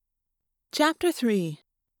Chapter 3.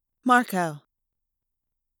 Marco.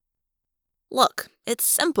 Look, it's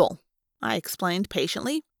simple, I explained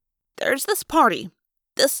patiently. There's this party,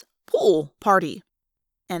 this pool party,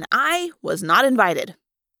 and I was not invited.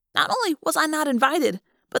 Not only was I not invited,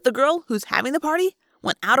 but the girl who's having the party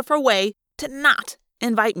went out of her way to not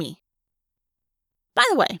invite me. By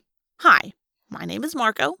the way, hi, my name is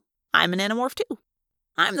Marco. I'm an Animorph too.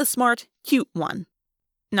 I'm the smart, cute one.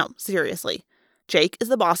 No, seriously. Jake is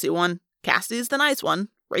the bossy one, Cassie is the nice one,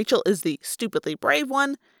 Rachel is the stupidly brave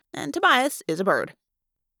one, and Tobias is a bird.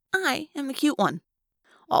 I am the cute one.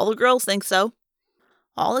 All the girls think so.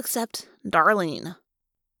 All except Darlene.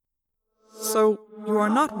 So, you are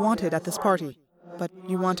not wanted at this party, but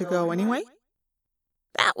you want to go anyway?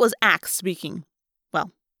 That was Axe speaking.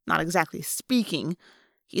 Well, not exactly speaking.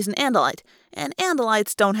 He's an Andalite, and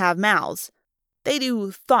Andalites don't have mouths. They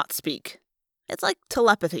do thought speak. It's like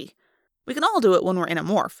telepathy. We can all do it when we're in a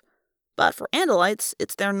morph. But for Andalites,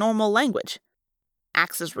 it's their normal language.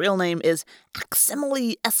 Axe's real name is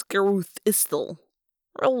Aximili Escaruth Isthel.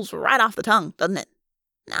 Rolls right off the tongue, doesn't it?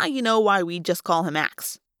 Now you know why we just call him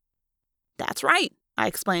Axe. That's right, I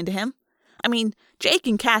explained to him. I mean, Jake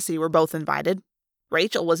and Cassie were both invited.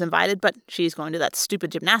 Rachel was invited, but she's going to that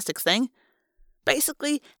stupid gymnastics thing.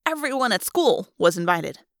 Basically, everyone at school was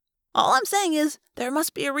invited. All I'm saying is, there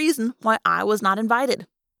must be a reason why I was not invited.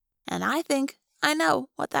 And I think I know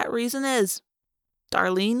what that reason is.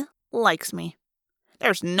 Darlene likes me.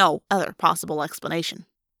 There's no other possible explanation.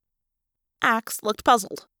 Axe looked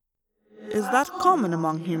puzzled. Is that common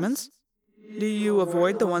among humans? Do you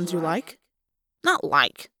avoid the ones you like? Not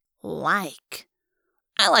like. Like.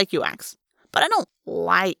 I like you, Axe, but I don't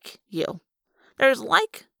like you. There's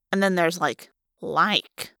like, and then there's like.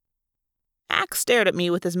 Axe stared at me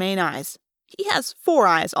with his main eyes. He has 4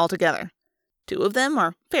 eyes altogether. 2 of them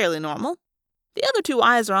are fairly normal. The other 2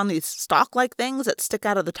 eyes are on these stalk-like things that stick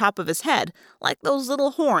out of the top of his head, like those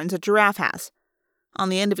little horns a giraffe has. On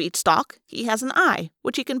the end of each stalk, he has an eye,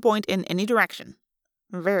 which he can point in any direction.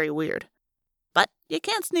 Very weird. But you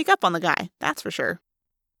can't sneak up on the guy, that's for sure.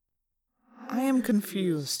 I am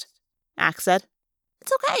confused, Axe said.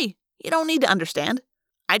 It's okay. You don't need to understand.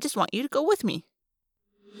 I just want you to go with me.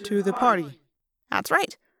 To the party. That's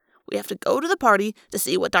right. We have to go to the party to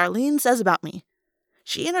see what Darlene says about me.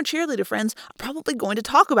 She and her cheerleader friends are probably going to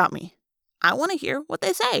talk about me. I want to hear what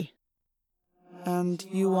they say. And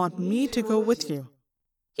you want me to go with you?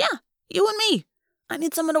 Yeah, you and me. I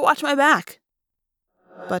need someone to watch my back.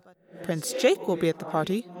 But Prince Jake will be at the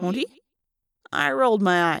party, won't he? I rolled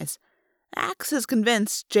my eyes. Axe is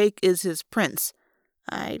convinced Jake is his prince.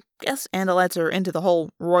 I guess Andalites are into the whole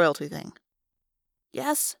royalty thing.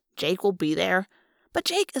 Yes, Jake will be there, but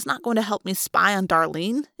Jake is not going to help me spy on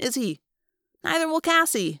Darlene, is he? Neither will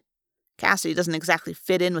Cassie. Cassie doesn't exactly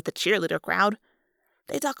fit in with the cheerleader crowd.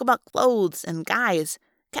 They talk about clothes and guys.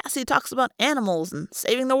 Cassie talks about animals and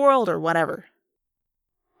saving the world or whatever.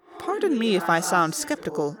 Pardon me if I sound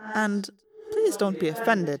skeptical, and please don't be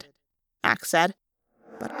offended, Axe said.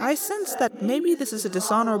 But I sense that maybe this is a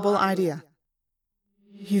dishonorable idea.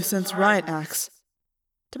 You sense right, Axe.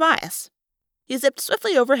 Tobias. He zipped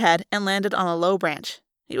swiftly overhead and landed on a low branch.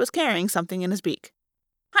 He was carrying something in his beak.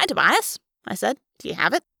 Hi, Tobias, I said. Do you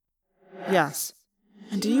have it? Yes.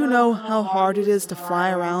 And do you know how hard it is to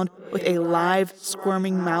fly around with a live,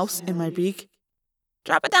 squirming mouse in my beak?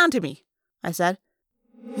 Drop it down to me, I said.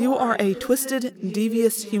 You are a twisted,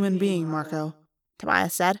 devious human being, Marco,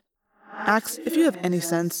 Tobias said. Axe, if you have any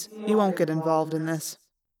sense, you won't get involved in this.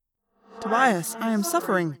 Tobias, I am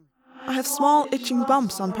suffering. I have small, itching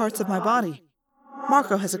bumps on parts of my body.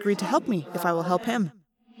 Marco has agreed to help me if I will help him.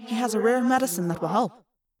 He has a rare medicine that will help.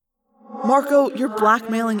 Marco, you're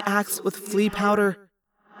blackmailing Axe with flea powder.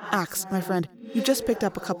 Axe, my friend, you just picked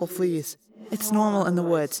up a couple fleas. It's normal in the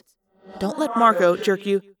woods. Don't let Marco jerk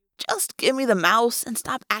you. Just give me the mouse and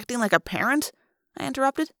stop acting like a parent, I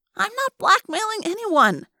interrupted. I'm not blackmailing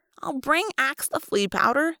anyone. I'll bring Axe the flea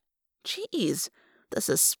powder. Jeez, the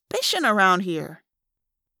suspicion around here.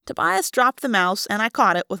 Tobias dropped the mouse and I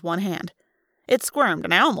caught it with one hand. It squirmed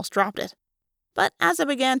and I almost dropped it. But as I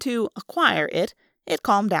began to acquire it, it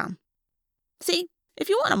calmed down. See, if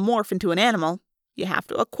you want to morph into an animal, you have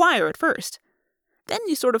to acquire it first. Then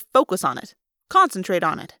you sort of focus on it, concentrate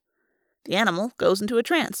on it. The animal goes into a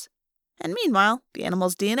trance. And meanwhile, the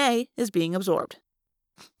animal's DNA is being absorbed.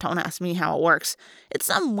 Don't ask me how it works. It's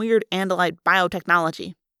some weird Andalite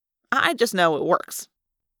biotechnology. I just know it works.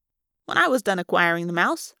 When I was done acquiring the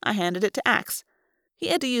mouse, I handed it to Axe. He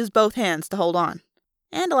had to use both hands to hold on.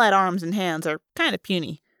 Andalite arms and hands are kind of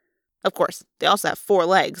puny. Of course, they also have 4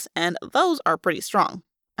 legs, and those are pretty strong.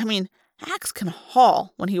 I mean, Axe can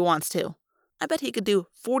haul when he wants to. I bet he could do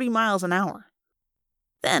 40 miles an hour.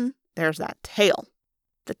 Then there's that tail.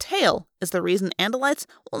 The tail is the reason Andalites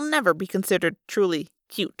will never be considered truly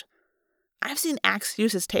cute. I've seen Axe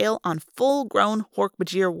use his tail on full-grown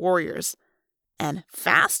Hork-Bajir warriors. And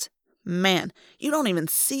fast? Man, you don't even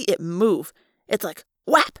see it move. It's like,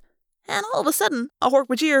 whap! And all of a sudden, a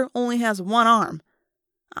Hork-Bajir only has one arm.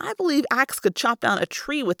 I believe Axe could chop down a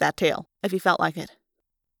tree with that tail, if he felt like it.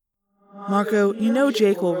 Marco, you know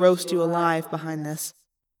Jake will roast you alive behind this,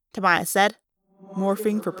 Tobias said.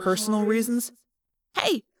 Morphing for personal reasons?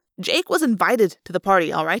 Hey, Jake was invited to the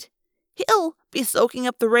party, all right? He'll be soaking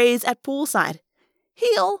up the rays at poolside.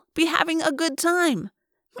 He'll be having a good time.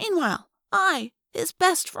 Meanwhile, I, his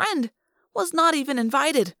best friend, was not even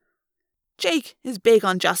invited. Jake is big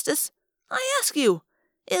on justice. I ask you,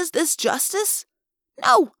 is this justice?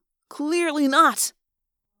 No, clearly not.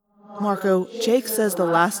 Marco, Jake says the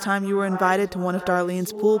last time you were invited to one of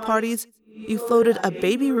Darlene's pool parties, you floated a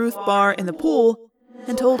Baby Ruth bar in the pool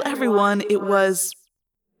and told everyone it was,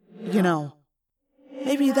 you know.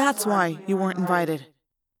 Maybe that's why you weren't invited.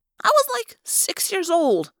 I was like 6 years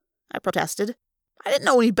old, I protested. I didn't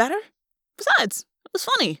know any better. Besides, it was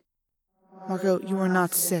funny. Marco, you were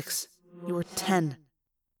not 6. You were 10.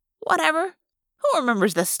 Whatever. Who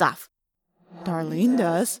remembers this stuff? Darlene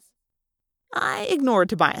does. I ignored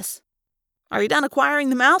Tobias. Are you done acquiring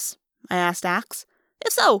the mouse? I asked Axe.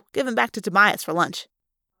 If so, give him back to Tobias for lunch.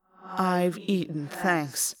 I've eaten,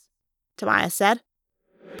 thanks, Tobias said.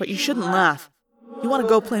 But you shouldn't laugh. You want to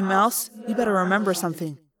go play mouse? You better remember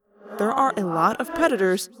something. There are a lot of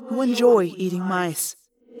predators who enjoy eating mice.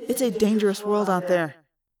 It's a dangerous world out there.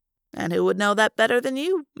 And who would know that better than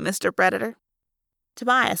you, Mr. Predator?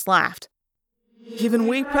 Tobias laughed. Even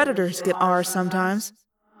we predators get ours sometimes.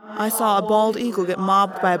 I saw a bald eagle get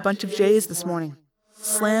mobbed by a bunch of jays this morning.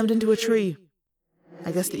 Slammed into a tree.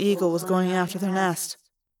 I guess the eagle was going after their nest.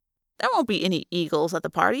 There won't be any eagles at the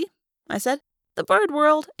party, I said. The bird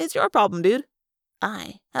world is your problem, dude.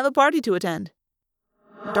 I have a party to attend.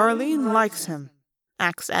 Darlene likes him,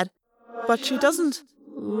 Axe said, but she doesn't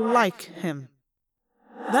like him.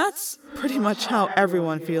 That's pretty much how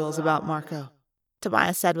everyone feels about Marco,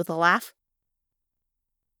 Tobias said with a laugh.